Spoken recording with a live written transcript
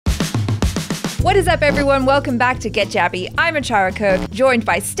What is up, everyone? Welcome back to Get Jabby. I'm ACHARA KIRK, joined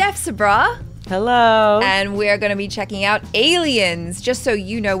by STEPH. Hello. And we're going to be checking out Aliens. Just so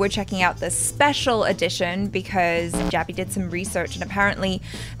you know, we're checking out the special edition because Jabby did some research and apparently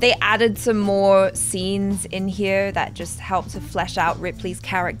they added some more scenes in here that just help to flesh out Ripley's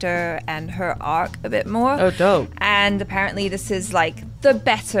character and her arc a bit more. Oh, dope. And apparently this is like the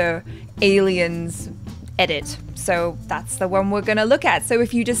better Aliens edit. So that's the one we're going to look at. So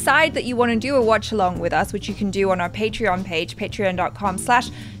if you decide that you want to do a watch along with us, which you can do on our Patreon page,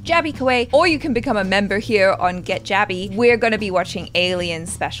 patreon.com/JabbyKawaii, or you can become a member here on Get Jabby, we're going to be watching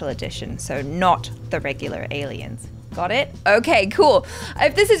Aliens Special Edition. So not the regular Aliens. Got it? Okay, cool.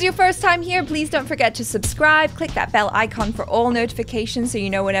 If this is your first time here, please don't forget to subscribe, click that bell icon for all notifications so you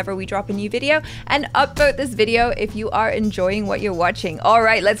know whenever we drop a new video, and upvote this video if you are enjoying what you're watching. All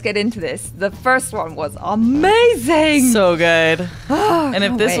right, let's get into this. The first one was amazing. So good. Oh, and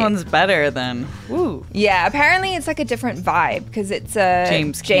if this one's better, then woo. Yeah, apparently it's like a different vibe because it's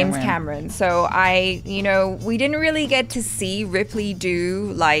James Cameron. So we didn't really get to see Ripley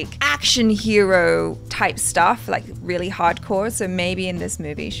do like action hero type stuff, like really hardcore. So maybe in this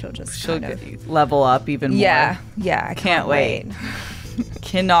movie she'll kind of level up even more. Yeah, I can't wait.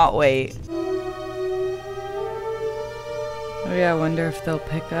 Cannot wait. Oh yeah, I wonder if they'll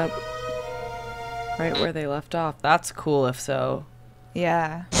pick up right where they left off. That's cool if so.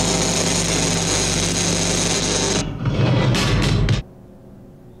 Yeah.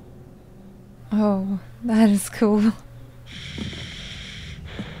 Oh, that is cool.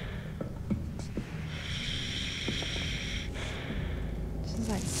 She's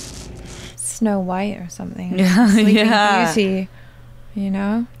like Snow White or something. Yeah, Sleeping Beauty, you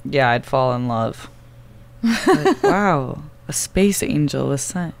know? Yeah, I'd fall in love. Like, wow, a space angel was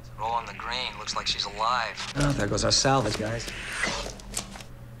sent. Roll on the green. Looks like she's alive. Oh, there goes our salvage, guys.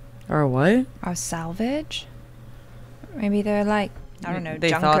 Or what? Our salvage? Maybe they're like, I don't know,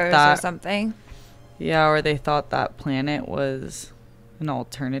 they junkers thought or something. Yeah, or they thought that planet was an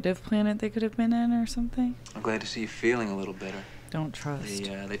alternative planet they could have been in or something. I'm glad to see you feeling a little better. Don't trust.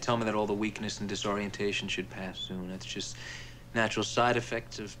 They tell me that all the weakness and disorientation should pass soon. That's just natural side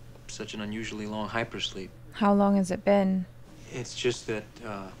effects of such an unusually long hypersleep. How long has it been? It's just that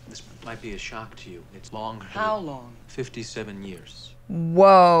this might be a shock to you. It's longer. How long? 57 years.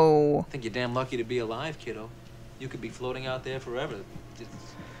 Whoa. I think you're damn lucky to be alive, kiddo. You could be floating out there forever. Isn't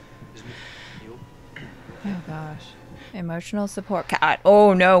you? Oh gosh. Emotional support cat.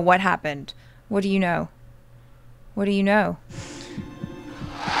 Oh no, what happened? What do you know? What do you know?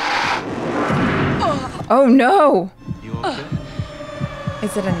 Oh no! You okay?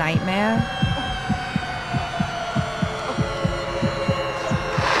 Is it a nightmare?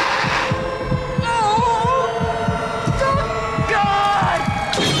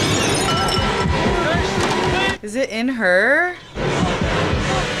 Is it in her?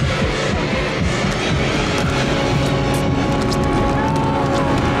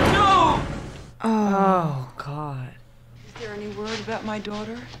 Oh, God. Is there any word about my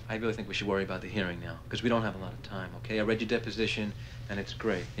daughter? I really think we should worry about the hearing now, because we don't have a lot of time, okay? I read your deposition, and it's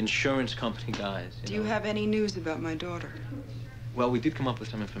great. Insurance company guys. Do you have any news about my daughter? Well, we did come up with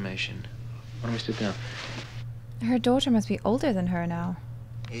some information. Why don't we sit down? Her daughter must be older than her now.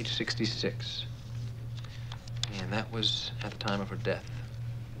 Age 66. And that was at the time of her death.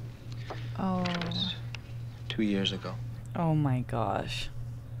 Oh. It was 2 years ago. Oh, my gosh.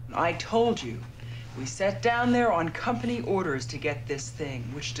 I told you. We sat down there on company orders to get this thing,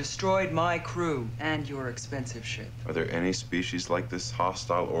 which destroyed my crew and your expensive ship. Are there any species like this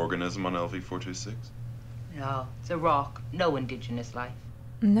hostile organism on LV-426? No, it's a rock. No indigenous life.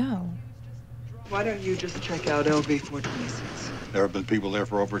 No. Why don't you just check out LV-426? There have been people there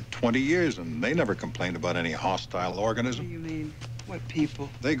for over 20 years, and they never complained about any hostile What do organism. you mean? What people?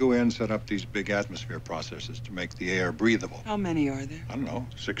 They go in, set up these big atmosphere processes to make the air breathable. How many are there? I don't know,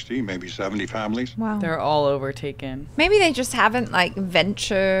 60, maybe 70 families. Wow. They're all overtaken. Maybe they just haven't like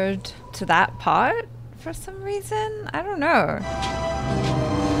ventured to that part for some reason. I don't know.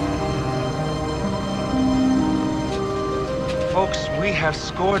 Folks, we have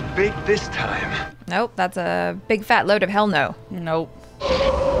scored big this time. Nope, that's a big fat load of hell no. Nope.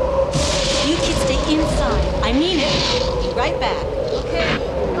 You kids stay inside. I mean it. Be right back. Okay.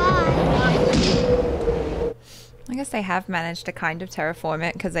 Bye. I guess they have managed to kind of terraform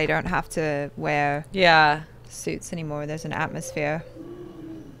it because they don't have to wear suits anymore. There's an atmosphere.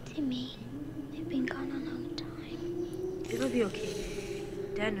 Timmy, they've been gone a long time. It'll be okay.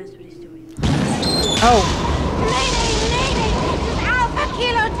 Dad knows what he's doing. Oh. Mayday! This is Alpha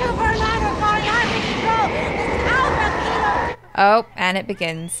Kilo 2 for ladder going under control. This is Alpha Kilo. Oh, and it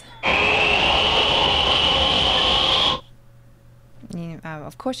begins.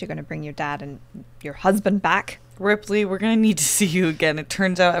 Of course you're going to bring your dad and your husband back. Ripley, we're going to need to see you again. It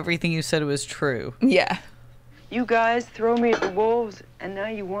turns out everything you said was true. Yeah. You guys throw me at the wolves, and now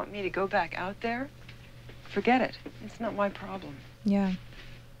you want me to go back out there? Forget it. It's not my problem. Yeah.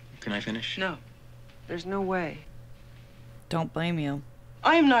 Can I finish? No. There's no way. Don't blame you.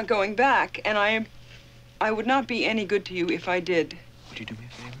 I am not going back, and I would not be any good to you if I did. Would you do me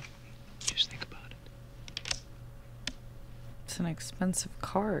a favor? Just think about it. It's an expensive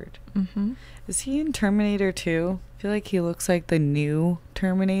card. Mm-hmm. Is he in Terminator 2? I feel like he looks like the new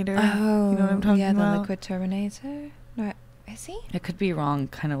Terminator. Oh, you know what I'm talking yeah, about? the Liquid Terminator. No, is he? I could be wrong.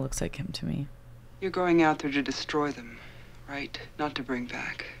 Kind of looks like him to me. You're going out there to destroy them, right? Not to bring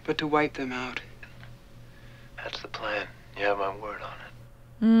back, but to wipe them out. That's the plan. You have my word on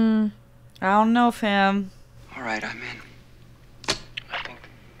it. I don't know, fam. All right, I'm in. I think...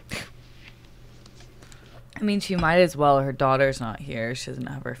 I mean, she might as well. Her daughter's not here. She doesn't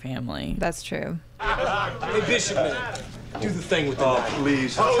have her family. That's true. Hey, Bishop, man. Do the thing with the knife.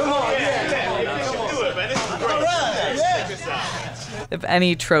 Please. Come on, do it, man. This is great. All right, If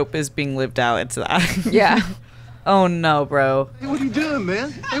any trope is being lived out, it's that. Yeah. Oh, no, bro. Hey, what are you doing,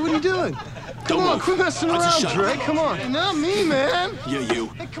 man? Hey, what are you doing? Come on, quit messing around, Drake. Come on. Not me, man. Yeah, you.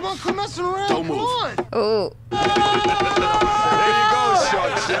 Hey, come on, quit messing around. Don't move. Come on. Oh. There you go,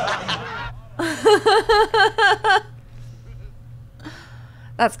 short.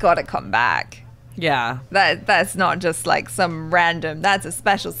 That's got to come back. Yeah. That's not just like some random. That's a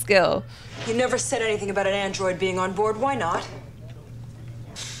special skill. You never said anything about an android being on board. Why not?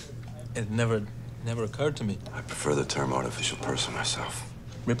 It never occurred to me. I prefer the term artificial person myself.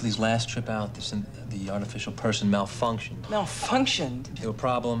 Ripley's last trip out, the artificial person malfunctioned. Malfunctioned? There were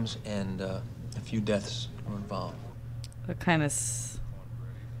problems, and a few deaths were involved. That kind of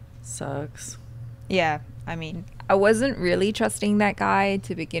sucks. Yeah. I mean, I wasn't really trusting that guy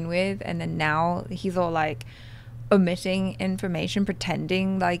to begin with, and then now he's all like omitting information,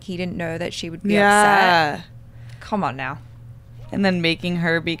 pretending like he didn't know that she would be upset. Come on now. And then making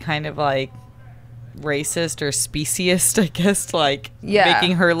her be kind of like racist or speciest, I guess, like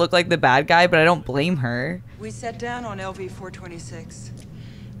making her look like the bad guy, but I don't blame her. We sat down on LV-426.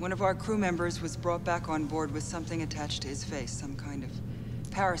 One of our crew members was brought back on board with something attached to his face, some kind of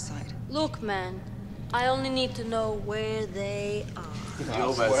parasite. Look, man, I only need to know where they are.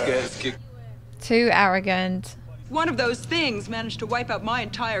 Too arrogant. One of those things managed to wipe out my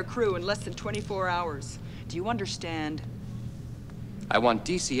entire crew in less than 24 hours. Do you understand? I want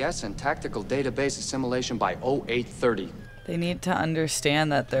DCS and tactical database assimilation by 0830. They need to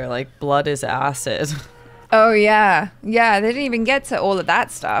understand that their like blood is acid. Oh yeah. Yeah, they didn't even get to all of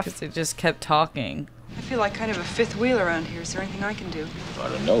that stuff. Because they just kept talking. I feel like kind of a fifth wheel around here. Is there anything I can do? I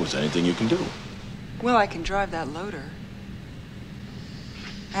don't know. Is there anything you can do? Well, I can drive that loader.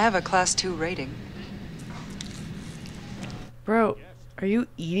 I have a Class 2 rating. Bro, are you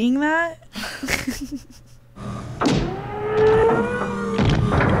eating that?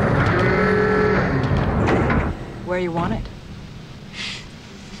 Where you want it?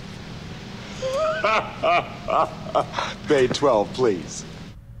 Bay 12, please.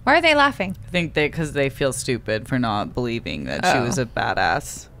 Why are they laughing? I think because they feel stupid for not believing that she was a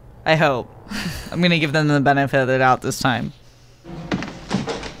badass. I hope. I'm going to give them the benefit of the doubt this time.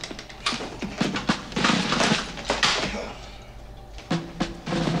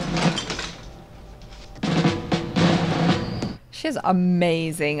 She has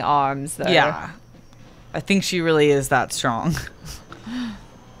amazing arms, though. Yeah. I think she really is that strong.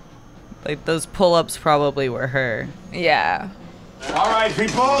 Like, those pull-ups probably were her. Yeah. All right,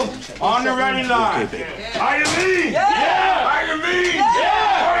 people, on the ready line. Are you me? Yeah! Are you me?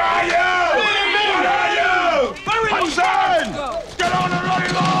 Yeah! Where are you? Where are you? Hudson! Get on the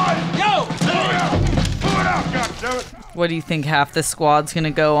ready line! Yo! Move it up, goddammit! What do you think, half the squad's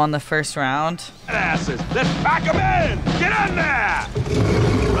gonna go on the first round? Asses, let's pack them in! Get in there!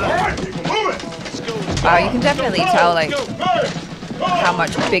 All right, people, move it! Oh, you can definitely tell, like, how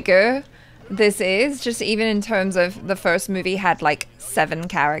much bigger this is. Just even in terms of the first movie had, like, 7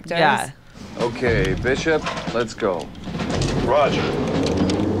 characters. Yeah. Okay, Bishop, let's go. Roger.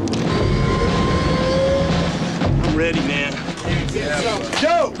 I'm ready, man.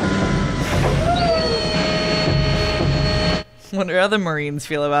 Go! Wonder how the Marines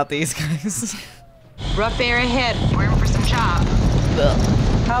feel about these guys. Rough air ahead. We're in for some chops.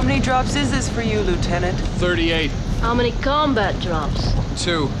 How many drops is this for you, Lieutenant? 38. How many combat drops?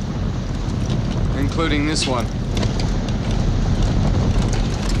 2. Including this one.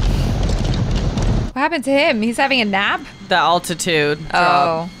 What happened to him? He's having a nap? The altitude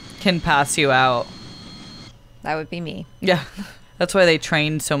drop can pass you out. That would be me. Yeah. That's why they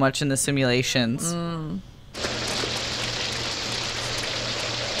trained so much in the simulations.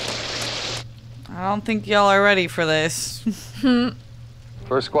 I don't think y'all are ready for this.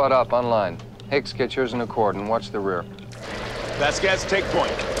 First squad up, online. Hicks, get yours in accord and watch the rear. Vasquez, take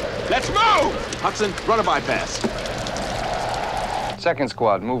point. Let's move! Hudson, run a bypass. Second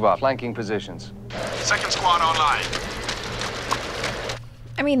squad, move up. Flanking positions. Second squad online.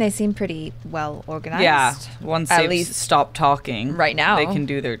 I mean, they seem pretty well organized. Yeah, once At they least stop talking, right now, they can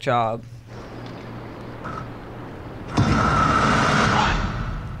do their job.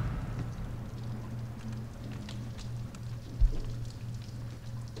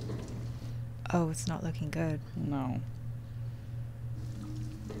 Oh, it's not looking good. No.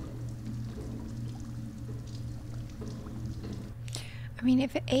 I mean,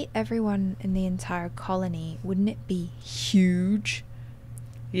 if it ate everyone in the entire colony, wouldn't it be huge?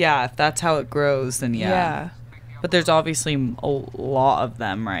 Yeah, if that's how it grows, then yeah. But there's obviously a lot of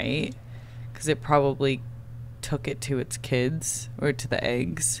them, right? Because it probably took it to its kids or to the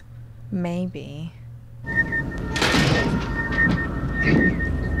eggs. Maybe.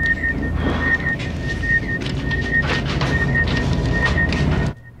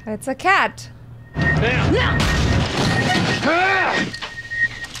 It's a cat.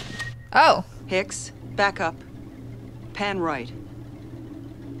 Oh. Hicks, back up. Pan right.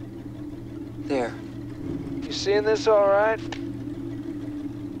 There. You seeing this all right?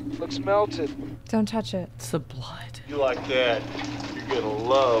 Looks melted. Don't touch it. It's the blood. You like that? You're gonna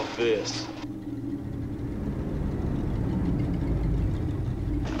love this.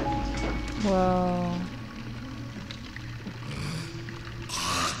 Whoa.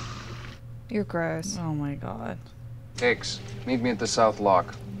 You're gross. Oh my god. Hicks, meet me at the south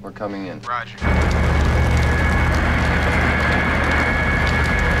lock. We're coming in. Roger.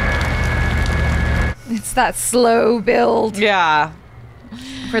 It's that slow build. Yeah.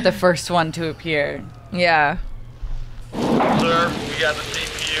 For the first one to appear. Yeah. Sir, we got the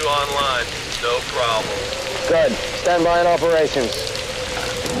CPU online. No problem. Good. Stand by in operations.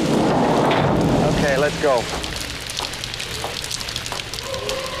 Okay, let's go.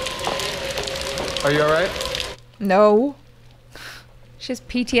 Are you all right? No. She has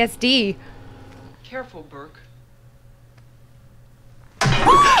PTSD. Careful, Burke.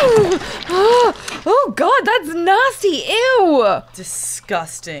 Oh god, that's nasty. Ew.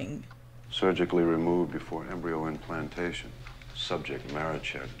 Disgusting. Surgically removed before embryo implantation. Subject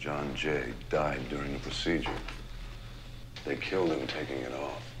Marichek, John J., died during the procedure. They killed him taking it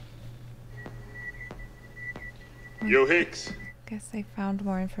off. Yo, Hicks. Guess they found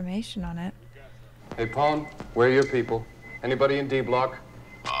more information on it. Hey, Pawn, where are your people? Anybody in D block?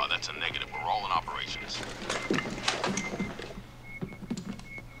 Oh, that's a negative. We're all in operations.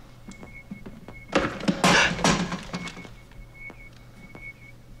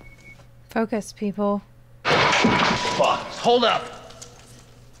 Focus, people. Fuck. Hold up.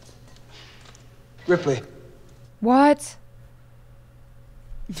 Ripley. What?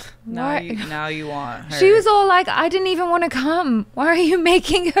 Now you want her. She was all like, I didn't even want to come. Why are you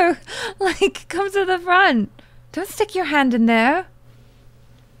making her, like, come to the front? Don't stick your hand in there.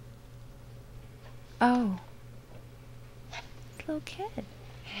 Oh. It's a little kid.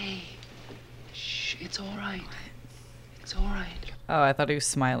 Hey. Shh, it's all right. It's all right. Oh, I thought he was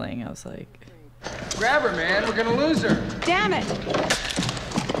smiling. I was like... Grab her, man. We're gonna lose her. Damn it!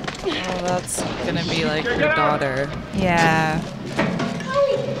 Oh, that's gonna be like her daughter. Yeah.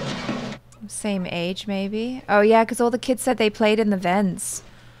 Same age, maybe. Oh, yeah, because all the kids said they played in the vents.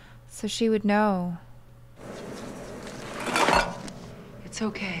 So she would know. It's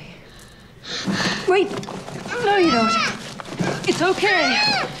okay. Wait! No, you don't. It's okay.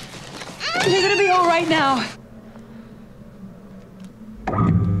 You're gonna be all right now. All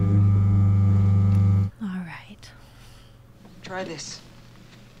right. Try this.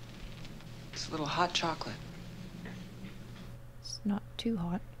 It's a little hot chocolate. It's not too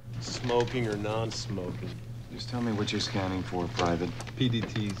hot. Smoking or non-smoking? Just tell me what you're scanning for, Private.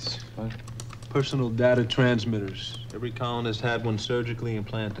 PDTs. What? Personal data transmitters. Every colonist had one surgically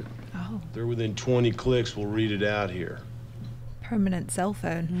implanted. Oh. If they're within 20 clicks, we'll read it out here. Permanent cell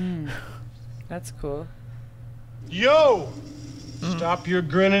phone. That's cool. Yo! Stop your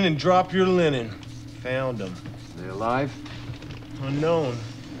grinning and drop your linen. Found them. They alive? Unknown.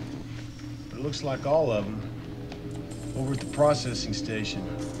 But it looks like all of them. Over at the processing station.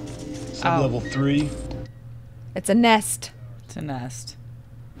 Sub-level 3. It's a nest. It's a nest.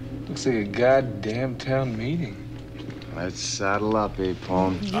 Looks like a goddamn town meeting. Let's saddle up,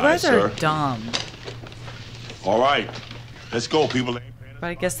 Pawn. You guys are dumb. All right. Let's go, people. But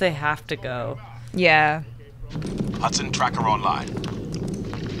I guess they have to go. Yeah. Hudson, tracker online.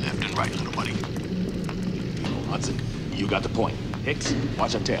 Left and right, little buddy. Hudson, you got the point. Hicks,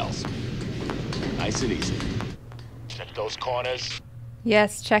 watch our tails. Nice and easy. Check those corners.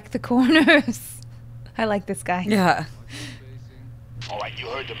 Yes, check the corners. I like this guy. Yeah. All right, you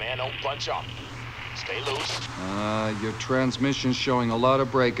heard the man. Don't bunch up. Stay loose. Your transmission's showing a lot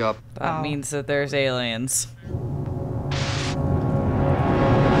of breakup. That means that there's aliens.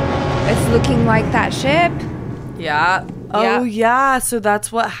 It's looking like that ship. Yeah. Oh, yeah. So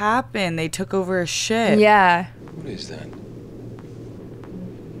that's what happened. They took over a ship. Yeah. What is that?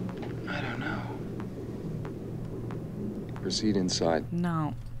 I don't know. Proceed inside.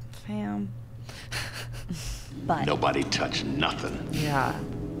 No. Fam. But nobody touched nothing. Yeah.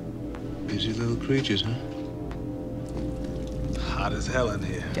 Busy little creatures, huh? Hot as hell in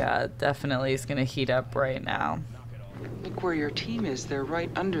here. Yeah, definitely is gonna heat up right now. Look where your team is. They're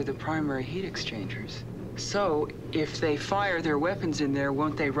right under the primary heat exchangers. So, if they fire their weapons in there,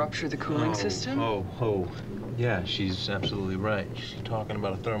 won't they rupture the cooling system? Oh. Yeah, she's absolutely right. She's talking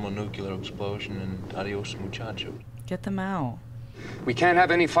about a thermonuclear explosion and adios muchacho. Get them out. We can't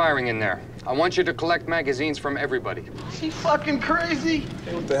have any firing in there. I want you to collect magazines from everybody. Is he fucking crazy?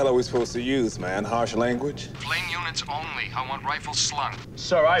 Hey, what the hell are we supposed to use, man? Harsh language? Flame units only. I want rifles slung.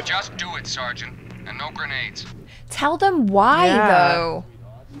 Sir, Just do it, Sergeant. And no grenades. tell them why, though.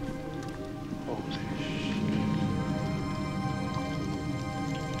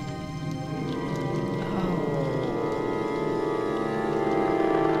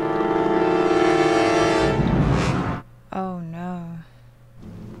 Oh no.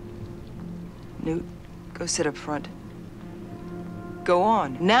 Newt, go sit up front. Go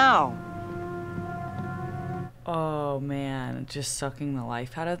on, now! Oh man, just sucking the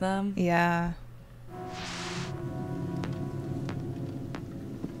life out of them? Yeah.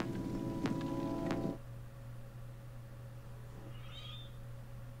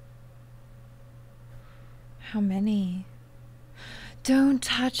 How many? Don't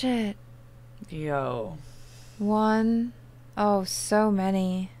touch it. Yo. 1. Oh, so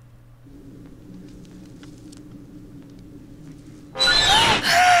many.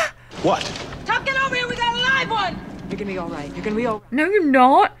 What? Tom, get over here. We got a live one. You're gonna be all right. You're gonna be all right. No, you're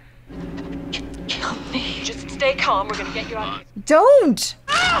not. Kill me. Just stay calm. We're gonna get you out. Don't.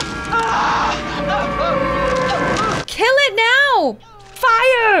 Kill it now.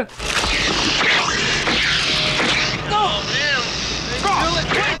 Fire.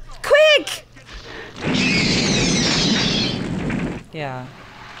 Quick. Yeah.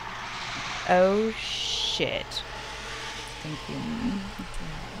 Oh shit. Thank you.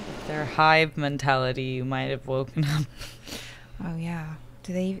 Their hive mentality, you might have woken up. Oh yeah.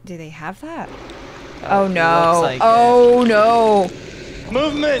 Do they have that? Oh no. Like oh no.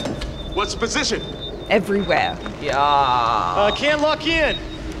 Movement! What's the position? Everywhere. Yeah. Can't lock in.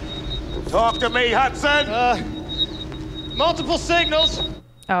 Talk to me, Hudson! Multiple signals.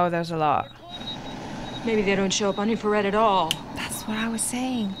 Oh, there's a lot. Maybe they don't show up on infrared at all. That's what I was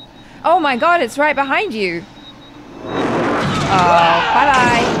saying. Oh my god, it's right behind you. Oh,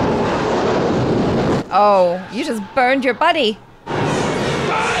 bye-bye. Oh, you just burned your buddy.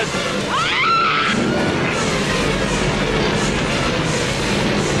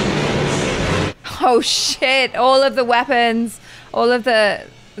 Oh shit, all of the weapons, all of the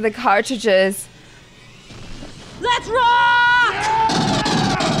cartridges. Let's rock!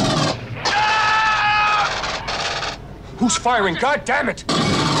 Who's firing? God damn it!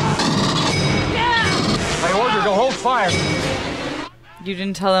 I ordered to hold fire. You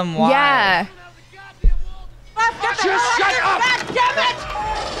didn't tell them why. Yeah. Just shut up! God damn it!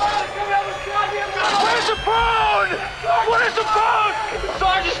 Where's the phone? Where's the phone?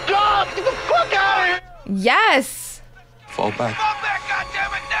 Sergeant, stop! Get the fuck out of here! Yes. Fall back. Fall back,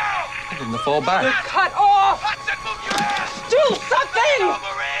 goddammit, now! I didn't fall back. Cut off! Hudson, move your ass! Do something!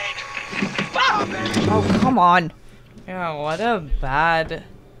 Oh, come on. Yeah, what a bad...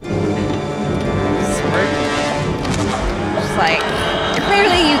 Just like,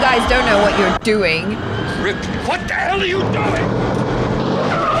 clearly you guys don't know what you're doing. Ripley, what the hell are you doing?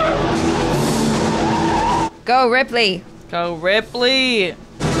 Go, Ripley. Go, Ripley.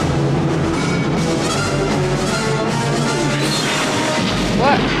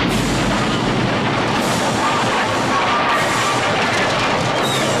 What?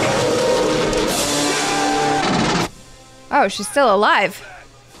 Oh, she's still alive.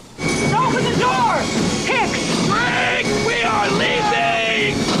 Open the door! Hicks! Greg, we are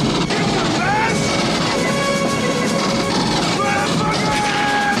leaving!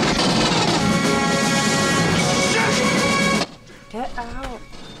 Get out.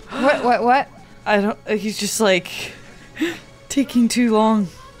 What? He's just like taking too long.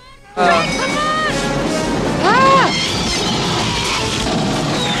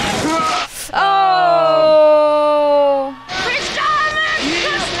 Oh!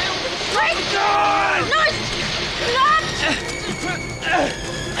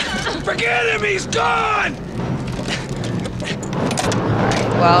 Forget him, he's gone!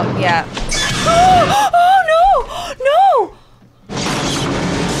 Well, yeah. Oh no! No!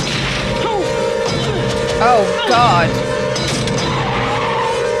 Oh God.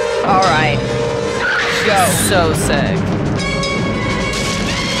 All right. Go. So sick.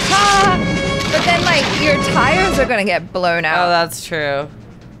 But then, like, your tires are gonna get blown out. Oh, that's true.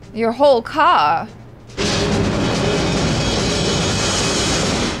 Your whole car.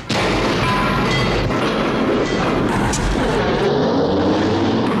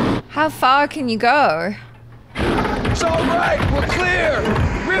 How far can you go? It's all right. We're clear.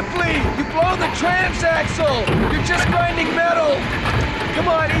 Ripley, you blow the transaxle. You're just grinding metal. Come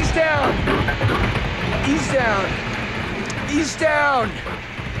on, ease down. Ease down. Ease down.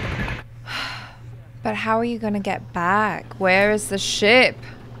 But how are you gonna get back? Where is the ship?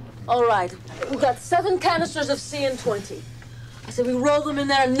 All right, we got 7 canisters of CN20. I say we roll them in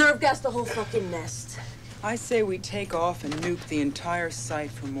there and nerve gas the whole fucking nest. I say we take off and nuke the entire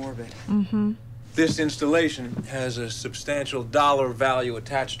site from orbit. Mm-hmm. This installation has a substantial dollar value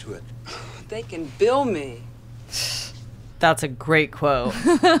attached to it. They can bill me. That's a great quote.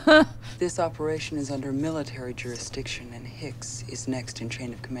 This operation is under military jurisdiction, and Hicks is next in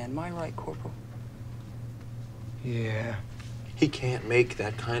chain of command. Am I right, Corporal? Yeah. He can't make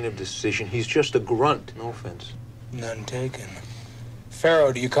that kind of decision. He's just a grunt. No offense. None taken.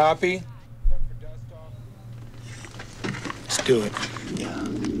 Pharaoh, do you copy? Let's do it. Yeah.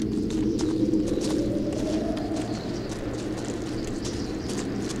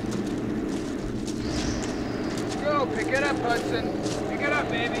 Go, pick it up, Hudson. Pick it up,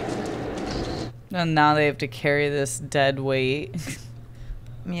 baby. And now they have to carry this dead weight.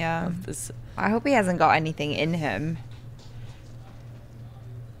 Yeah. Of this. I hope he hasn't got anything in him.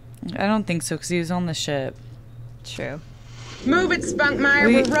 I don't think so, because he was on the ship. True. Move it, Spunkmeyer.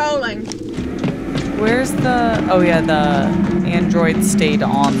 We're rolling. Where's the... Oh, yeah, the android stayed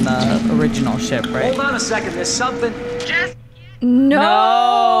on the original ship, right? Hold on a second. There's something. Just...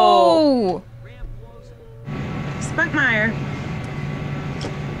 No! Spunkmeyer.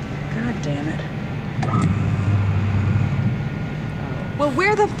 God damn it. Well,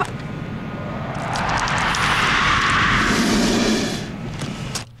 where the fuck...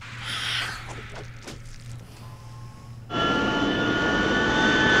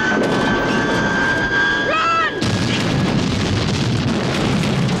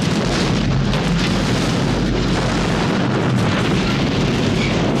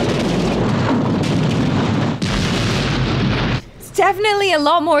 Definitely a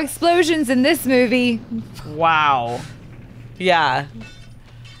lot more explosions in this movie. Wow. Yeah.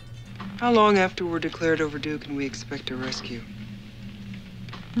 How long after we're declared overdue can we expect a rescue?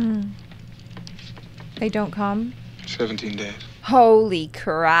 They don't come? 17 days. Holy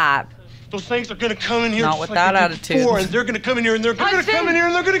crap. Those things are gonna come in here. Not just with like that they did attitude. before, and they're gonna come in here, and they're gonna come in here,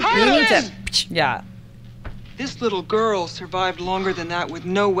 and they're gonna kill us. Yeah. This little girl survived longer than that with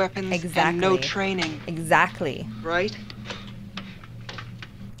no weapons and no training. Exactly. Right?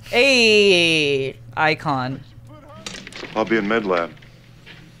 Hey, icon. I'll be in med lab.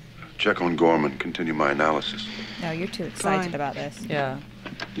 Check on Gorman, continue my analysis. No, you're too excited Fine. about this. Yeah.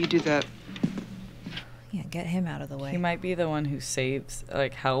 You do that. Yeah, get him out of the way. He might be the one who saves,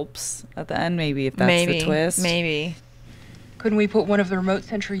 like, helps at the end, maybe, if that's the twist. Maybe. Couldn't we put one of the remote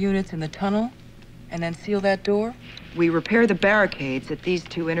sentry units in the tunnel and then seal that door? We repair the barricades at these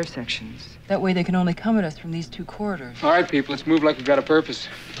 2 intersections. That way they can only come at us from these 2 corridors. All right, people, let's move like we've got a purpose.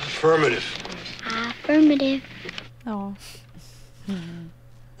 Affirmative. Affirmative. Oh.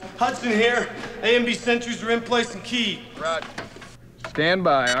 Hudson here. A&B sentries are in place and keyed. Right. Stand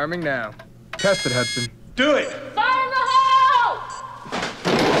by, arming now. Test it, Hudson. Do it. Fire in the hole!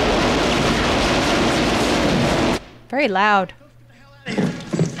 Very loud.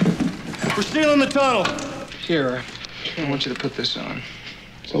 We're sealing the tunnel. Here, I want you to put this on.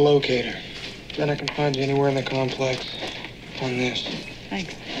 It's a locator. Then I can find you anywhere in the complex. On this.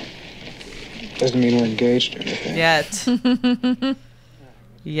 Thanks. Doesn't mean we're engaged or anything. Yet.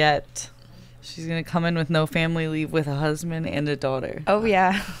 Yet. She's gonna come in with no family leave with a husband and a daughter. Oh,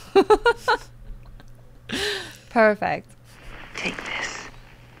 yeah. Perfect. Take this.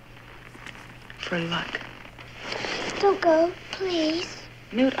 For luck. Don't go, please.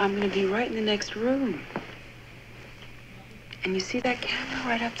 Newt, I'm gonna be right in the next room. And you see that camera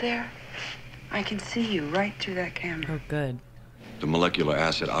right up there? I can see you right through that camera. Oh, good. The molecular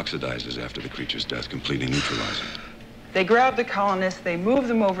acid oxidizes after the creature's death, completely neutralizing. They grab the colonists, they move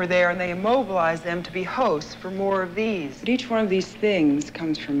them over there, and they immobilize them to be hosts for more of these. But each one of these things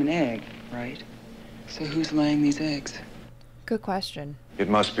comes from an egg, right? So who's laying these eggs? Good question. It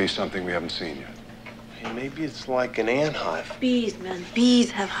must be something we haven't seen yet. Hey, maybe it's like an ant hive. Bees, man.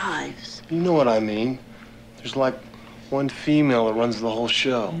 Bees have hives. You know what I mean. There's like one female that runs the whole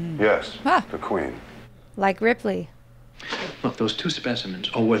show. Yes, Huh. the queen. Like Ripley. Look, those 2 specimens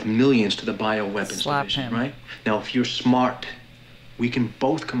are worth millions to the bioweapons Slap division, him. right? Now, if you're smart, we can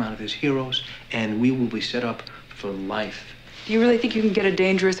both come out of as heroes, and we will be set up for life. Do you really think you can get a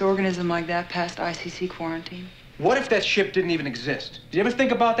dangerous organism like that past ICC quarantine? What if that ship didn't even exist? Did you ever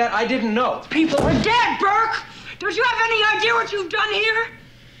think about that? I didn't know. People are dead, Burke! Don't you have any idea what you've done here?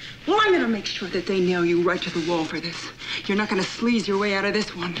 Well, I'm gonna make sure that they nail you right to the wall for this. You're not gonna sleaze your way out of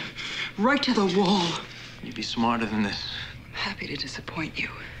this one. Right to the wall. You'd be smarter than this. I'm happy to disappoint you.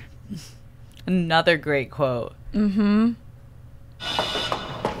 Another great quote. Mm-hmm.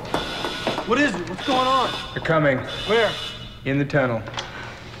 What is it? What's going on? They're coming. Where? In the tunnel.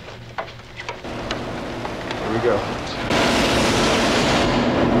 Here we go.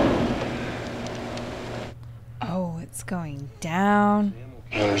 Oh, it's going down.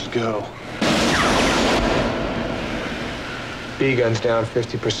 Let's go. B gun's down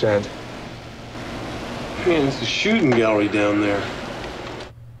 50%. Man, it's a shooting gallery down there.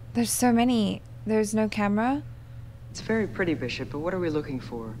 There's so many. There's no camera. It's very pretty, Bishop, but what are we looking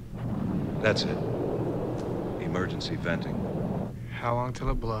for? That's it. Emergency venting. How long till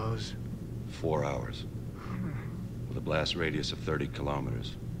it blows? 4 hours. With a blast radius of 30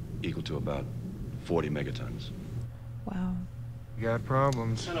 kilometers, equal to about 40 megatons. Wow. You got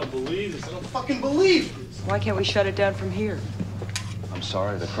problems. I don't believe this. I don't fucking believe this. Why can't we shut it down from here? I'm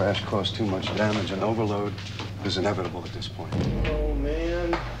sorry, the crash caused too much damage, and overload is inevitable at this point. Oh,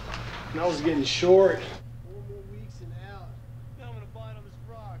 man. Now's getting short. 4 more weeks and out. Now I'm gonna bite on this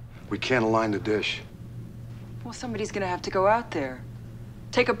rock. We can't align the dish. Well, somebody's gonna have to go out there.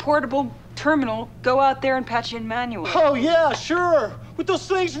 Take a portable terminal, go out there and patch in manually. Oh, yeah, sure. With those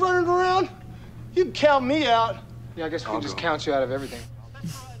things running around, you can count me out. Yeah, I guess we I'll can just go. count you out of everything.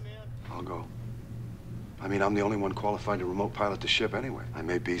 I'll go. I mean, I'm the only one qualified to remote pilot the ship anyway. I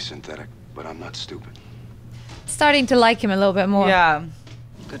may be synthetic, but I'm not stupid. Starting to like him a little bit more. Yeah.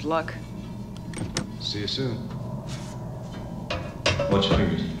 Good luck. See you soon. Watch your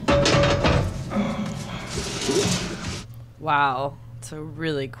fingers. Wow. It's a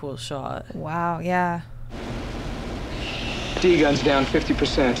really cool shot. Wow, yeah. D gun's down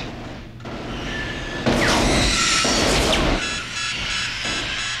 50%.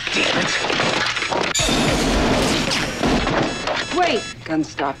 Wait! Guns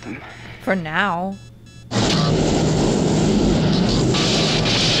stop them. For now.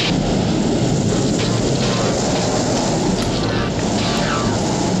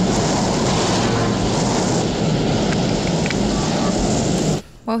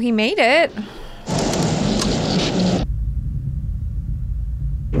 Well, he made it.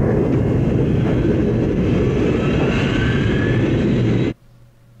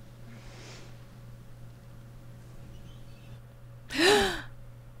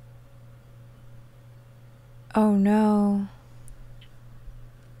 Oh no.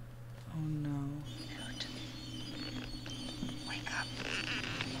 Oh no. Wake up.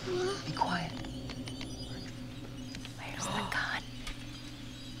 Be quiet. Where's the gun?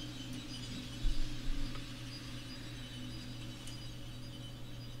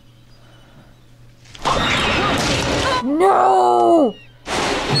 No!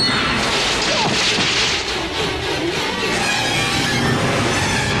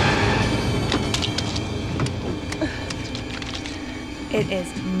 It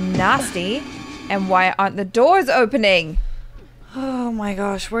is nasty. And why aren't the doors opening? Oh my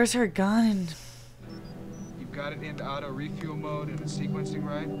gosh, where's her gun? You've got it into auto refuel mode and it's sequencing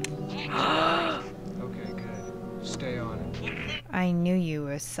right? Okay, good. Stay on it. I knew you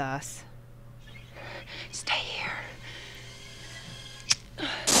were sus. Stay here.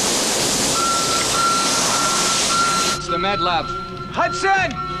 It's the med lab.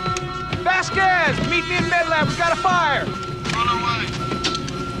 Hudson! Vasquez! Meet me in med lab. We got a fire!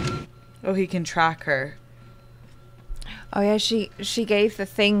 Oh, he can track her. Oh yeah, she gave the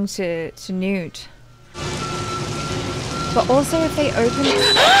thing to Newt. But also if they open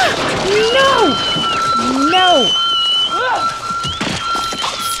it... No! No!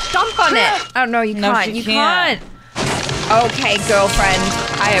 Stomp on it! Oh no, you No, can't. she You can't. can't. Okay, girlfriend.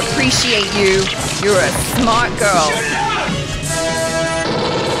 I appreciate you. You're a smart girl.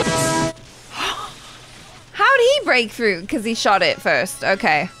 break through because he shot it first.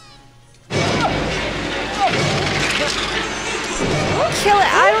 Okay. Kill it.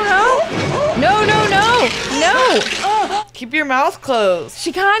 I don't know. No, no, no. No. Keep your mouth closed.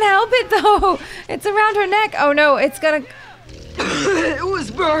 She can't help it though. It's around her neck. Oh no, it's gonna. It was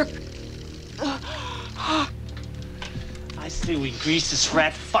Burke. I say we grease this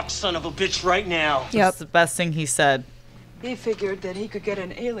rat fuck son of a bitch right now. Yep. That's the best thing he said. He figured that he could get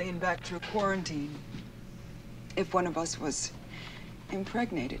an alien back through quarantine if one of us was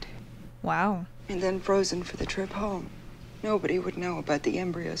impregnated. Wow. And then frozen for the trip home. Nobody would know about the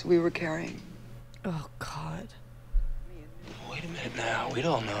embryos we were carrying. Oh, God. Wait a minute now. We'd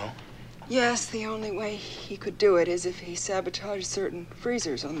all know. Yes, the only way he could do it is if he sabotaged certain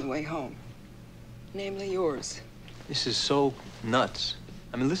freezers on the way home. Namely yours. This is so nuts.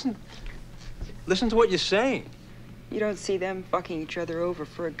 I mean, listen to what you're saying. You don't see them fucking each other over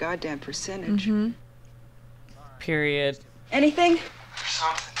for a goddamn percentage. Mm-hmm. Period. Anything?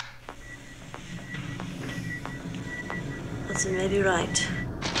 Something. That's maybe right.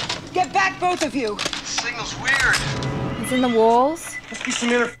 Get back, both of you! The signal's weird. It's in the walls. Must be some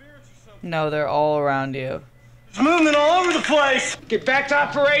interference. No, they're all around you. There's movement all over the place. Get back to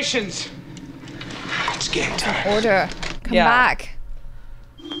operations. It's game time. Order. Come back.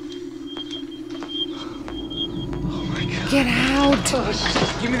 Get out!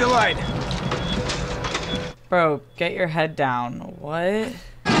 Give me the light. Bro, get your head down. What?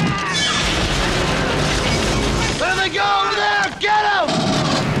 Let me go over there! Get him!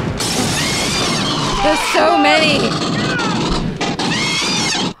 There's so many.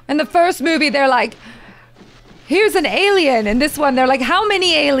 In the first movie, they're like, here's an alien. In this one, they're like, how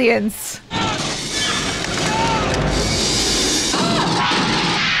many aliens?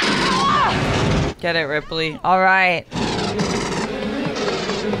 Get it, Ripley. All right.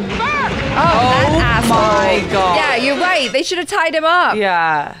 Oh, that asshole. My God. Yeah, you're right. They should have tied him up.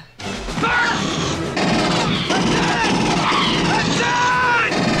 Yeah.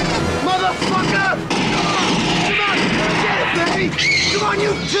 Motherfucker! Come on! Get it, baby! Come on,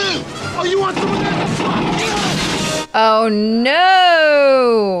 you too! Oh, you want some of that? Oh,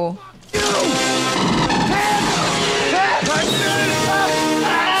 no.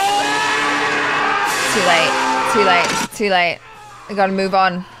 Too late. Too late. Too late. I gotta move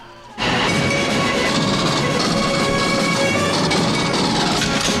on.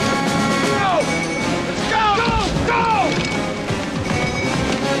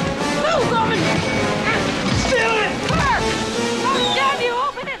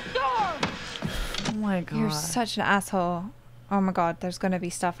 Oh my God. You're such an asshole. Oh my God, there's gonna be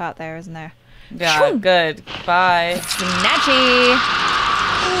stuff out there, isn't there? Yeah, good. Bye. Snatchy.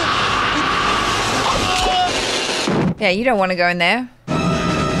 Yeah, you don't want to go in there.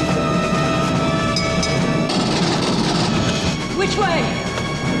 Which way?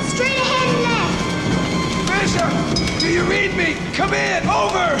 Straight ahead left. Reiser, do you read me? Come in,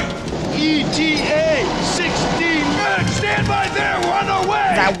 over! ETA 16. Stand by there, we're on our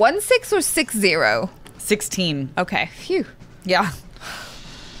way! Is that 16 or 60? 16. Okay, phew. Yeah.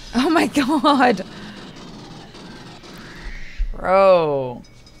 Oh my God. Bro.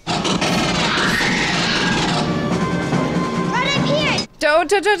 Right up here.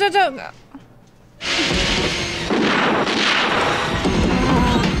 Don't. Oh, I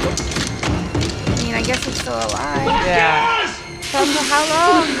mean, I guess it's still alive. Yeah. So for how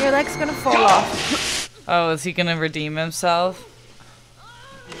long? Your leg's gonna fall off. Oh, is he gonna redeem himself?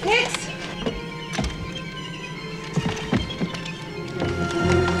 Hicks!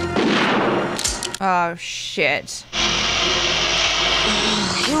 Oh, shit.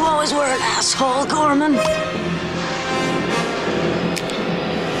 You always were an asshole, Gorman.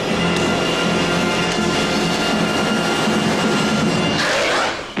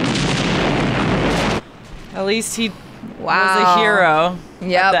 At least he was a hero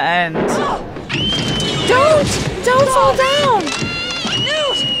at the end. Don't fall down.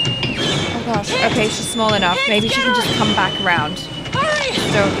 Oh gosh. Okay, she's small enough. Maybe she can just come back around. Hurry!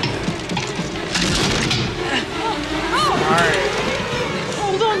 Don't.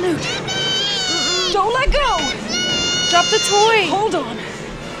 Hold on, Newt. Don't let go. Drop the toy. Hold on.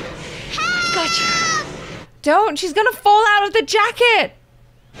 Gotcha. Don't. She's gonna fall out of the jacket.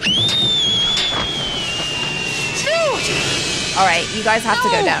 All right, you guys have to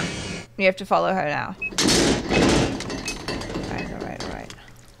go down. You have to follow her now. All right.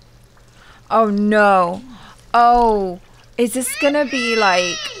 Oh no. Oh, is this gonna be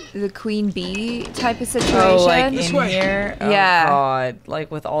like the Queen Bee type of situation? Oh, like in here? Oh, yeah. God.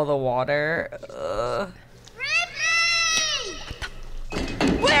 Like with all the water. Ugh.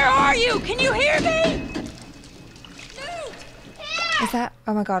 Where are you? Can you hear me? Is that?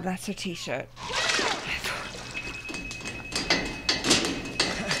 Oh my god, that's her t-shirt.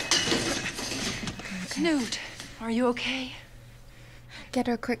 Knut, are you okay? Get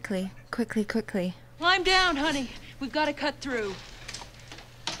her quickly. Quickly, quickly. Climb down, honey. We've got to cut through.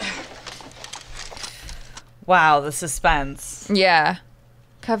 Wow, the suspense. Yeah.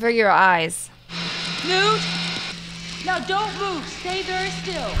 Cover your eyes. Knut! Now don't move. Stay very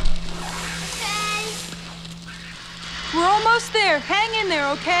still. We're almost there. Hang in there,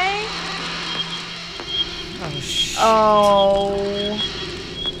 okay? Oh, shit. Oh.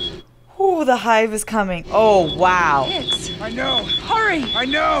 Ooh, the hive is coming. Oh, wow. Hicks. I know. Hurry. I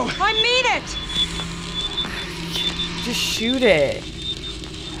know. I mean it. Just shoot it.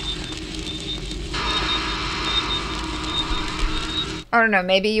 I don't know.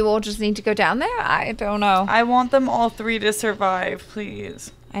 Maybe you all just need to go down there? I don't know. I want them all three to survive,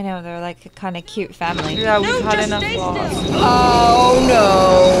 please. I know. They're like a kind of cute family. Yeah, we've had enough loss. Oh,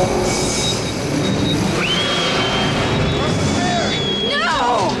 no.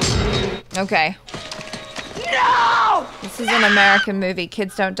 No! Okay. No! This is an American movie.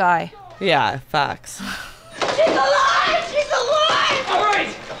 Kids don't die. Yeah, facts. She's alive! She's alive! All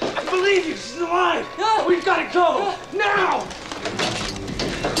right! I believe you. She's alive. We've got to go. Now!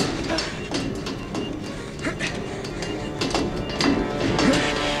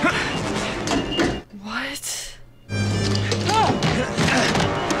 What?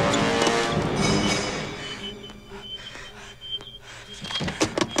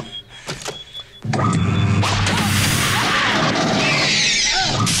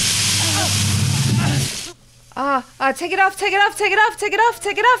 Take it off, take it off, take it off, take it off,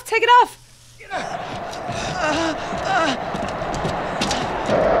 take it off, take it off.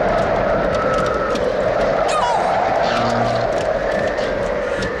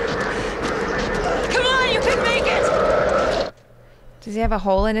 Come on, you can make it! Does he have a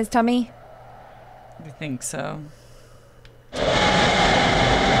hole in his tummy? I think so.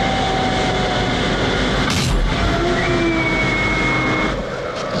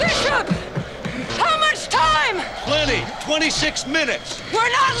 Bishop! How much time? Plenty. 26 minutes. We're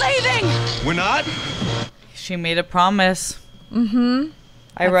not leaving! We're not? She made a promise. Mm-hmm.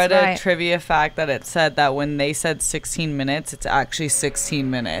 I read a trivia fact that it said that when they said 16 minutes, it's actually 16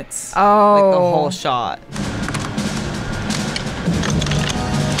 minutes. Oh. Like the whole shot.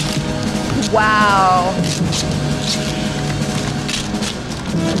 Wow.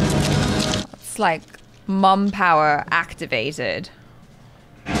 It's like mum power activated.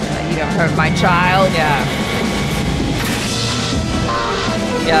 Like, you don't hurt my child. Yeah.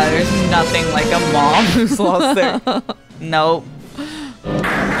 Yeah, there's nothing like a mom who's lost their... Nope.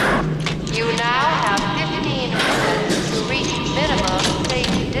 You now have 15 minutes to reach minimum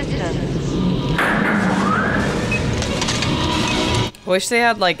safe distance. Wish they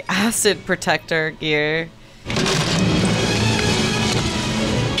had like acid protector gear.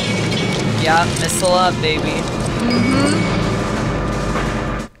 Yeah, missile up, baby. Mm-hmm.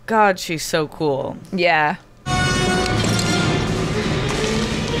 God, she's so cool. Yeah.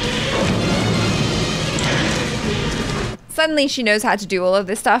 Suddenly she knows how to do all of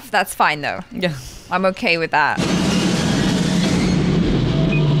this stuff. That's fine though. Yeah. I'm okay with that.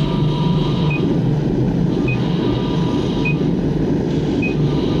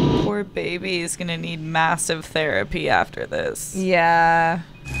 Poor baby is gonna need massive therapy after this. Yeah.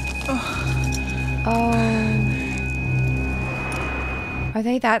 Oh. Are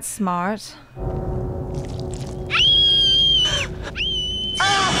they that smart?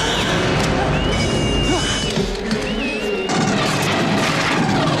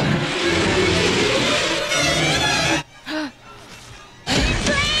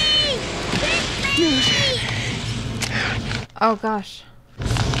 Oh gosh.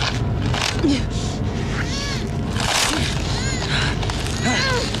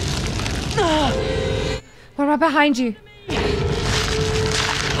 What about behind you?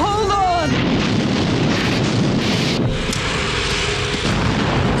 Hold on!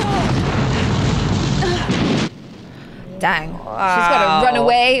 Dang. She's got to run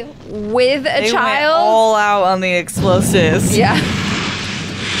away with a They child. went all out on the explosives. Yeah.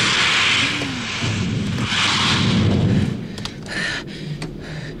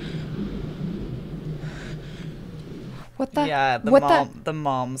 What the? Yeah, the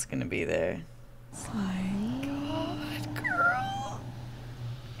mom's gonna be there. Oh my God, girl.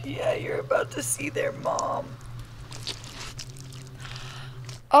 Yeah, you're about to see their mom.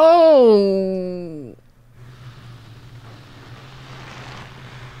 Oh.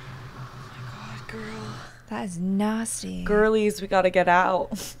 God, girl. That is nasty. Girlies, we gotta get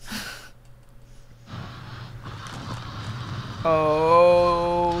out.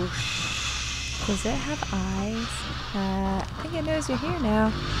 Oh. Does it have eyes? I think it knows you're here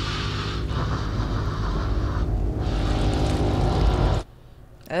now.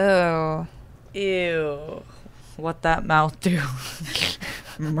 Oh. Ew. What that mouth do?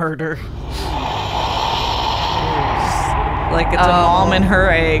 Murder. Like it's a mom and her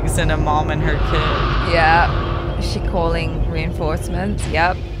eggs and a mom and her kid. Yeah. Is she calling reinforcements?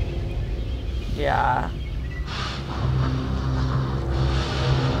 Yep. Yeah.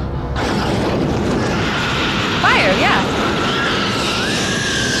 Fire, yeah.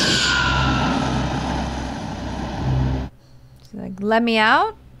 She's like, let me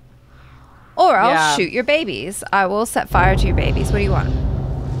out? Or I'll shoot your babies. I will set fire to your babies. What do you want?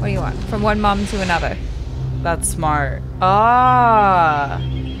 What do you want? From one mom to another. That's smart. Ah.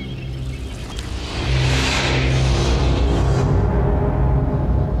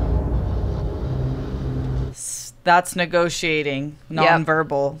 That's negotiating,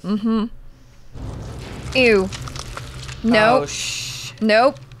 non-verbal. Yep. Mm-hmm. Ew. Nope. Oh,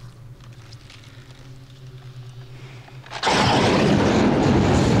 nope.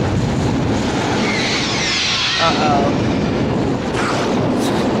 Uh-oh.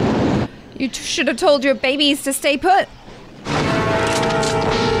 You should have told your babies to stay put.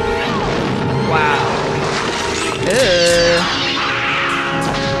 Wow.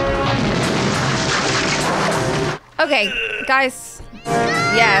 Okay, guys.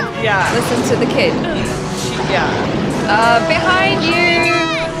 Yeah. Listen to the kid. Behind you.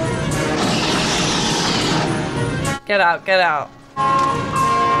 Get out, get out.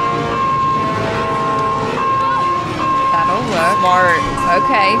 That'll work. Smart.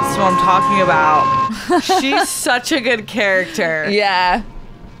 Okay. That's what I'm talking about. She's such a good character. Yeah.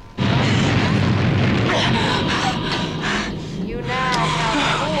 You now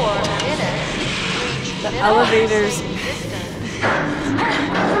have 4 minutes to reach The elevators.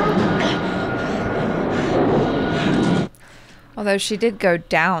 Although she did go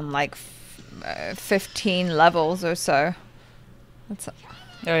down like 15 levels or so. That's oh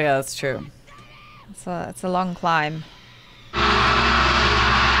yeah, that's true. It's a long climb.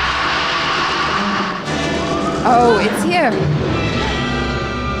 Oh, it's here.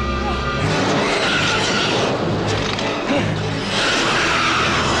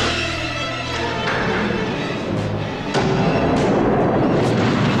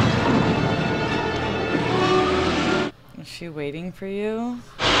 Is she waiting for you?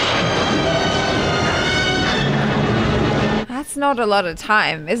 That's not a lot of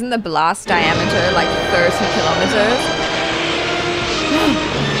time. Isn't the blast diameter like 30 kilometers?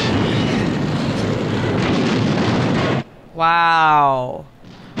 Wow.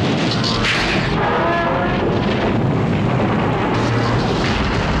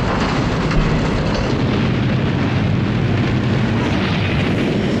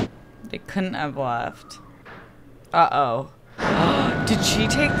 They couldn't have left. Uh-oh. Did she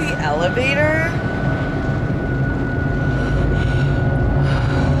take the elevator?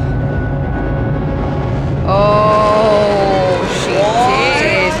 Oh, she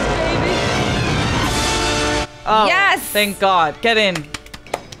did. Oh, yes! Thank God. Get in.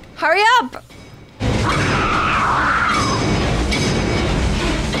 Hurry up!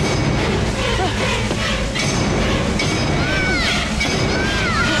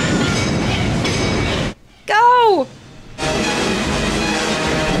 Go!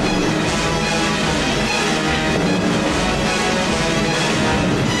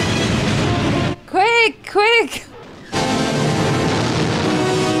 Quick, quick!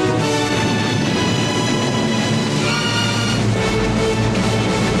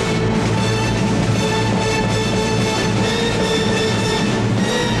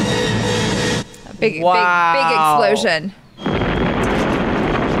 Big explosion.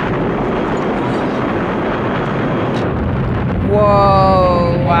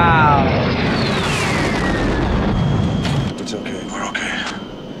 Whoa. Wow. It's okay. We're okay.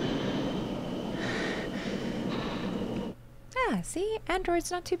 Ah, see?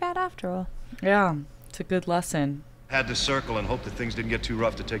 Android's not too bad after all. Yeah, it's a good lesson. Had to circle and hope that things didn't get too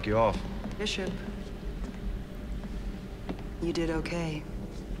rough to take you off. Bishop, you did okay.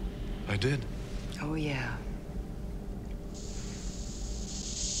 I did. Oh, yeah.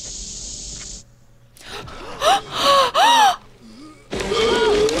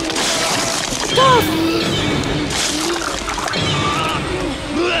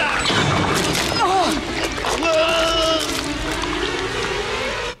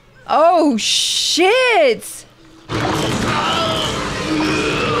 Oh, shit!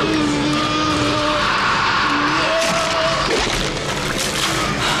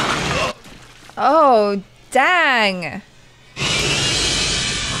 Oh, dang.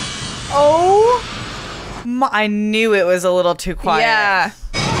 Oh, I knew it was a little too quiet. Yeah.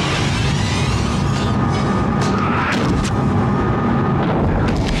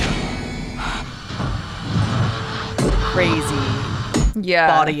 Crazy. Yeah.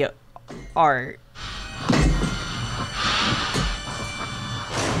 Body art.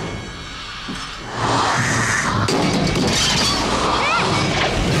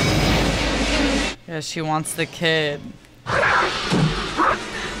 Yeah, she wants the kid.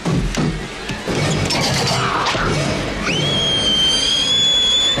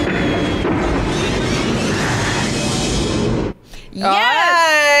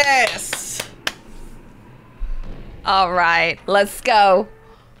 Yes! All right, let's go.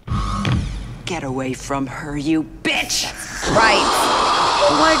 Get away from her, you bitch! Right.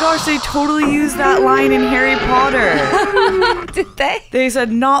 Oh my gosh, they totally used that line in Harry Potter. Did they? They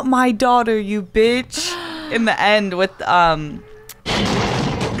said, "Not my daughter, you bitch." In the end with, get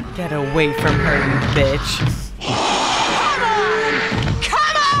away from her, you bitch.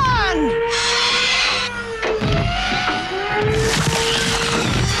 Come on!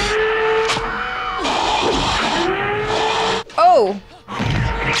 Oh!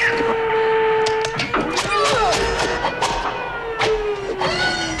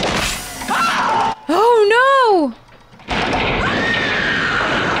 Oh no!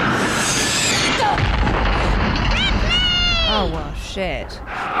 Oh well, shit.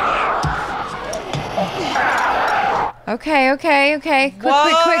 Okay.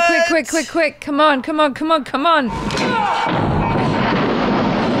 Quick. Come on.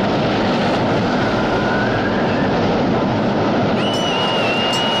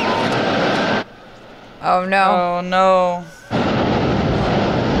 Oh no. Oh no.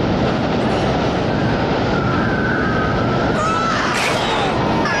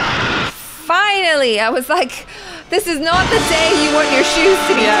 Finally! I was like, this is not the day you want your shoes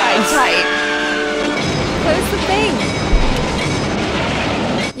to be tight. Close the thing.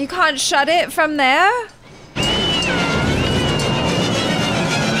 You can't shut it from there?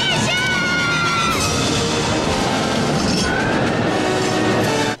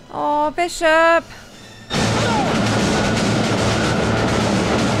 Oh, Bishop.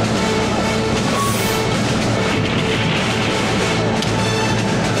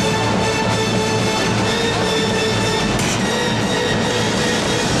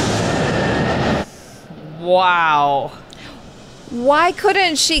 Wow. Why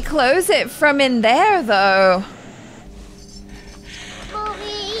couldn't she close it from in there, though?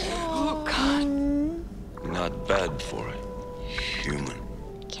 Oh, God. Not bad for a human.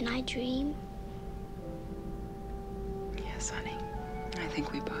 Can I dream? Yes, honey. I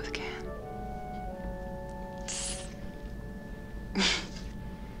think we both can.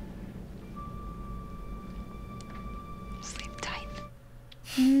 Sleep tight.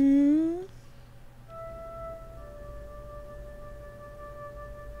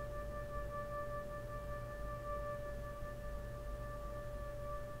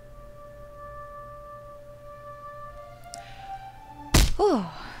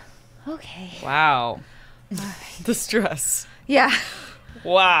 Oh, okay. Wow. The stress. Yeah.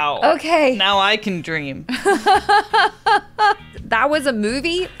 Wow. Okay. Now I can dream. That was a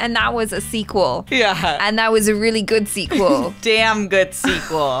movie and that was a sequel. Yeah. And that was a really good sequel. Damn good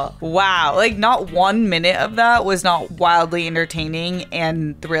sequel. Wow. Like, not 1 minute of that was not wildly entertaining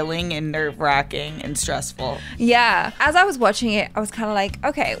and thrilling and nerve-wracking and stressful. Yeah. As I was watching it, I was kind of like,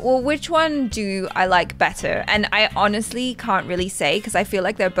 okay, well, which one do I like better? And I honestly can't really say because I feel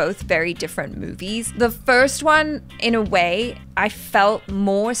like they're both very different movies. The first one, in a way, I felt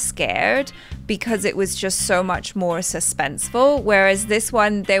more scared because it was just so much more suspenseful. Whereas this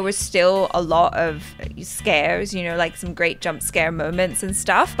one, there was still a lot of scares, you know, like some great jump scare moments and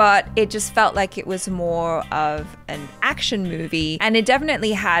stuff. But it just felt like it was more of an action movie. And it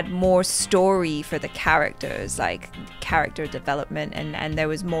definitely had more story for the characters, like character development. And there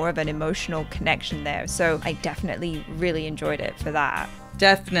was more of an emotional connection there. So I definitely really enjoyed it for that.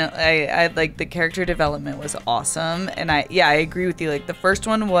 Definitely. I like the character development was awesome. And I agree with you. Like, the first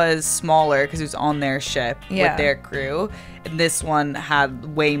one was smaller because it was on their ship with their crew. And this one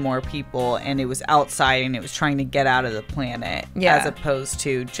had way more people and it was outside and it was trying to get out of the planet as opposed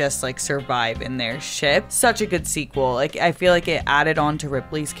to just like survive in their ship. Such a good sequel. Like, I feel like it added on to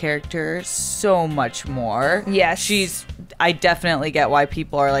Ripley's character so much more. Yes. I definitely get why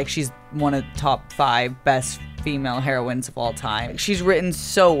people are like, she's one of the top 5 best female heroines of all time. She's written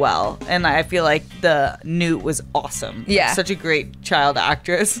so well, and I feel like the Newt was awesome. Yeah. Such a great child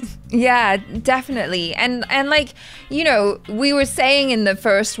actress. Yeah, definitely. And like, you know, we were saying in the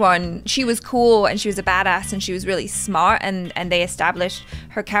first one, she was cool and she was a badass and she was really smart, and they established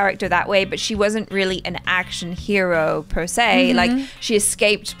her character that way, but she wasn't really an action hero per se. Like, she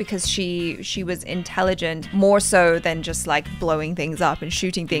escaped because she was intelligent more so than just like blowing things up and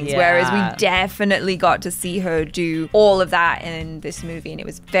shooting things. Whereas we definitely got to see her do all of that in this movie, and it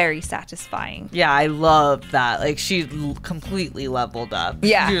was very satisfying. Yeah, I loved that. Like, she completely leveled up.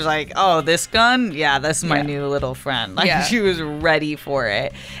 Yeah. She was like, oh, this gun? Yeah, that's my new little friend. Like, she was ready for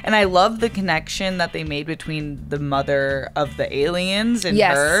it. And I love the connection that they made between the mother of the aliens and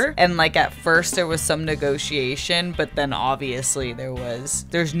her. And like, at first there was some negotiation, but then obviously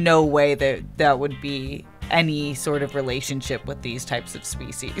there's no way that would be any sort of relationship with these types of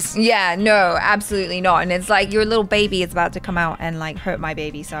species. Yeah, no, absolutely not. And it's like, your little baby is about to come out and like hurt my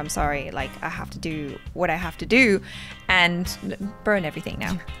baby, so I'm sorry. Like, I have to do what I have to do and burn everything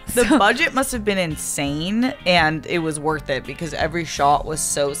now. The budget must have been insane, and it was worth it because every shot was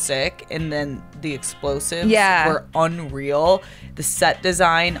so sick, and then the explosives were unreal. The set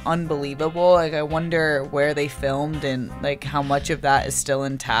design, unbelievable. Like, I wonder where they filmed and like how much of that is still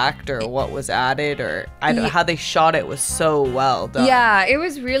intact or what was added, or I don't know how they shot it was so well done. Yeah, it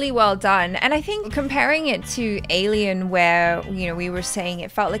was really well done. And I think comparing it to Alien, where, you know, we were saying it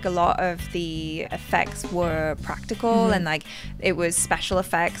felt like a lot of the effects were practical and like it was special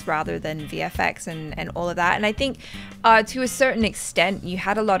effects rather than VFX and all of that. And I think to a certain extent you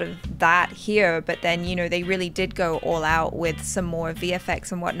had a lot of that here, but then, you know, they really did go all out with some more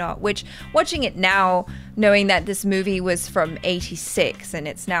VFX and whatnot, which, watching it now, knowing that this movie was from 86 and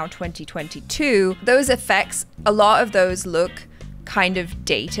it's now 2022, those effects, a lot of those look kind of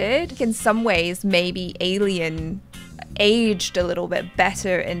dated. In some ways, maybe Alien aged a little bit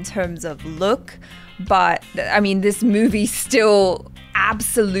better in terms of look, but I mean, this movie still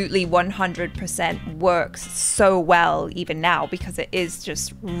absolutely 100% works so well even now because it is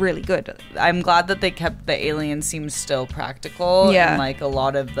just really good. I'm glad that they kept the alien seems still practical, and like a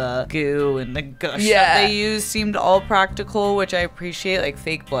lot of the goo and the gush that they use seemed all practical, which I appreciate. Like,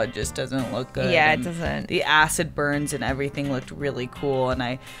 fake blood just doesn't look good. Yeah, it doesn't. The acid burns and everything looked really cool, and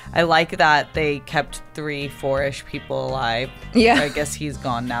I like that they kept 3-4-ish people alive. Yeah, I guess he's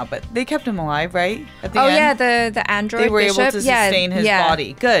gone now, but they kept him alive, right? At the end? Yeah, the android they were bishop. able to sustain his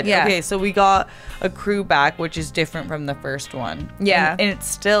body. Good. Yeah. Okay, so we got a crew back, which is different from the first one. Yeah. And it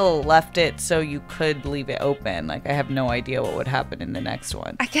still left it so you could leave it open. Like, I have no idea what would happen in the next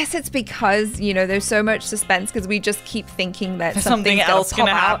one. I guess it's because, you know, there's so much suspense because we just keep thinking that something else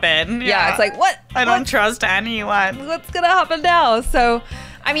gonna happen. Yeah, it's like, what? I don't trust anyone. What's gonna happen now? So,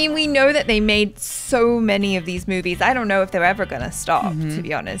 I mean, we know that they made so many of these movies. I don't know if they're ever gonna stop, to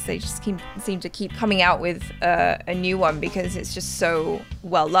be honest. They just seem to keep coming out with a new one because it's just so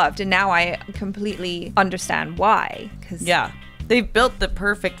well loved. And now I completely understand why. They've built the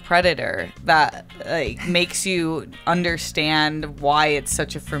perfect predator that like makes you understand why it's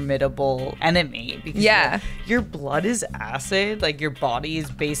such a formidable enemy. Because your blood is acid. Like, your body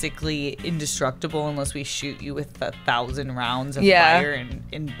is basically indestructible unless we shoot you with 1,000 rounds of fire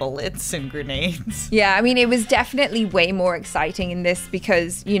and bullets and grenades. Yeah, I mean, it was definitely way more exciting in this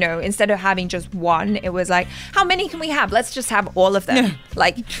because, you know, instead of having just one, it was like, how many can we have? Let's just have all of them.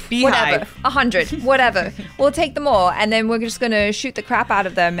 Like, whatever, 100, whatever. We'll take them all, and then we're just gonna shoot the crap out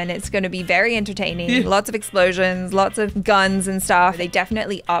of them, and it's going to be very entertaining. Lots of explosions, lots of guns and stuff. They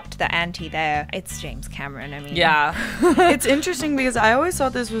definitely upped the ante there. It's James Cameron, I mean. Yeah. It's interesting because I always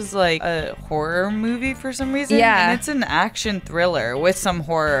thought this was like a horror movie for some reason. Yeah. And it's an action thriller with some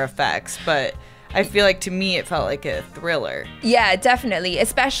horror effects, but I feel like, to me, it felt like a thriller. Yeah, definitely.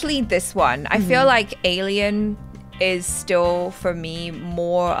 Especially this one. I feel like Alien is still, for me,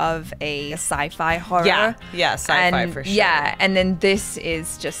 more of a sci-fi horror. Yeah, sci-fi for sure. Yeah, and then this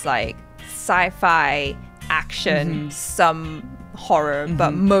is just like sci-fi action, some horror,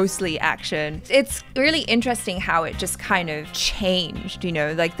 but mostly action. It's really interesting how it just kind of changed, you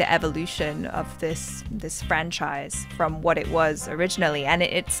know, like the evolution of this franchise from what it was originally, and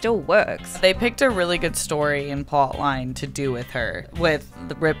it still works. They picked a really good story and plot line to do with her, with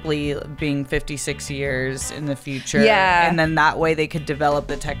Ripley being 56 years in the future. Yeah. And then that way they could develop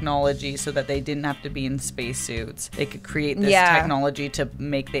the technology so that they didn't have to be in spacesuits. They could create this technology to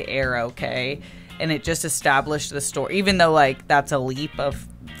make the air okay. And it just established the story, even though like that's a leap of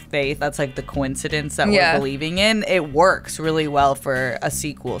faith. That's like the coincidence that we're believing in. It works really well for a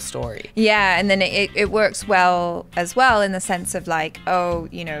sequel story. Yeah, and then it works well as well in the sense of like, oh,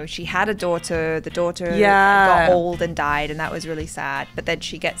 you know, she had a daughter. The daughter got old and died, and that was really sad. But then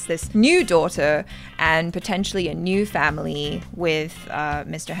she gets this new daughter and potentially a new family with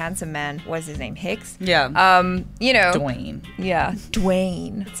Mr. Handsome Man. What's his name? Hicks? Yeah. You know. Dwayne. Yeah.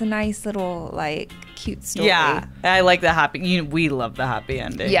 Dwayne. It's a nice little, like, cute story. Yeah. I like the happy, we love the happy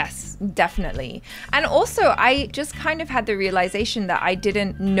ending. Yes, definitely. And also, I just kind of had the realization that I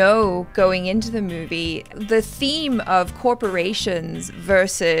didn't know going into the movie, the theme of corporations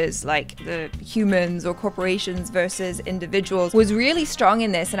versus like the humans, or corporations versus individuals, was really strong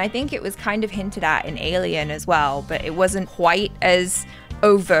in this. And I think it was kind of hinted at in Alien as well, but it wasn't quite as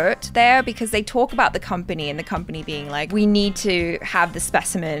overt there, because they talk about the company and the company being like, we need to have the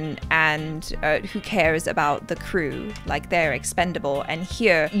specimen, and who cares about the crew, like they're expendable. And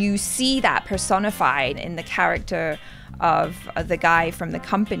here you see that personified in the character of the guy from the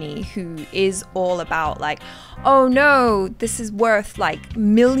company, who is all about like, oh no, this is worth like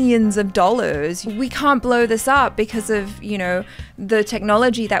millions of dollars. We can't blow this up because of, you know, the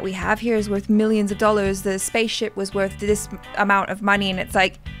technology that we have here is worth millions of dollars. The spaceship was worth this amount of money. And it's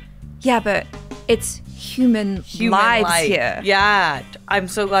like, yeah, but it's human lives here. Yeah, I'm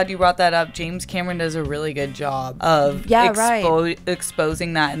so glad you brought that up. James Cameron does a really good job of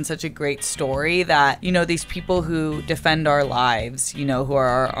exposing that in such a great story, that, you know, these people who defend our lives, you know, who are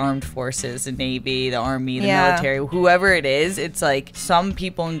our armed forces, the Navy, the Army, the military, whoever it is, it's like some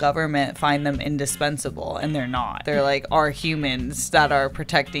people in government find them indispensable, and they're not. They're like our humans that are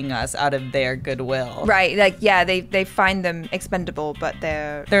protecting us out of their goodwill. Right, like, yeah, they find them expendable, but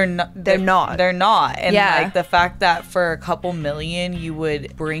they're not. They're not. And like the fact that for a couple million you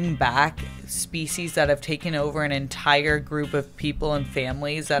would bring back species that have taken over an entire group of people and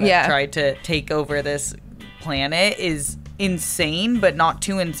families that have tried to take over this planet is insane, but not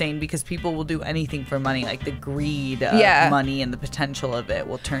too insane, because people will do anything for money. Like the greed of money and the potential of it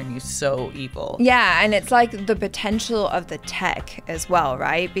will turn you so evil. Yeah, and it's like the potential of the tech as well,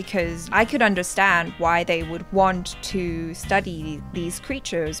 right? Because I could understand why they would want to study these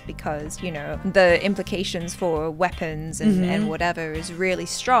creatures, because, you know, the implications for weapons and whatever is really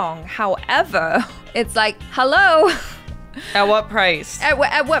strong. However, it's like, hello. At what price? At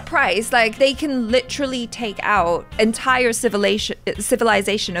what price? Like, they can literally take out entire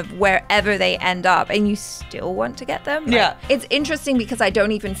civilization of wherever they end up, and you still want to get them? Like, it's interesting because I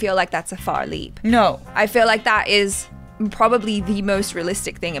don't even feel like that's a far leap. No. I feel like that is probably the most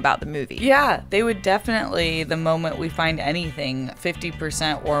realistic thing about the movie. Yeah, they would definitely, the moment we find anything,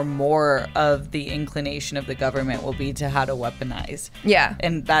 50% or more of the inclination of the government will be to how to weaponize. Yeah.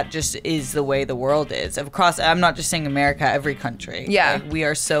 And that just is the way the world is. Across, I'm not just saying America, every country. Yeah. Like, we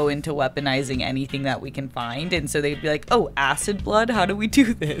are so into weaponizing anything that we can find. And so they'd be like, oh, acid blood? How do we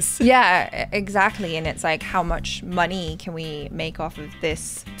do this? Yeah, exactly. And it's like, how much money can we make off of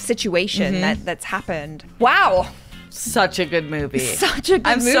this situation that's happened? Wow. Such a good movie. Such a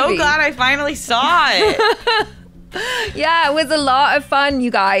good movie. I'm so glad I finally saw it. Yeah, it was a lot of fun,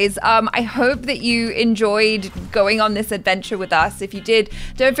 you guys. I hope that you enjoyed going on this adventure with us. If you did,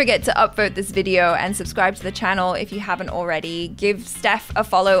 don't forget to upvote this video and subscribe to the channel if you haven't already. Give Steph a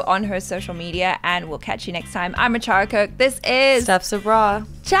follow on her social media, and we'll catch you next time. I'm ACHARA KIRK. This is SABRAW.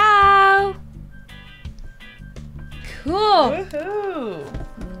 Ciao. Cool.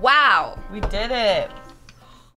 Woohoo. Wow. We did it.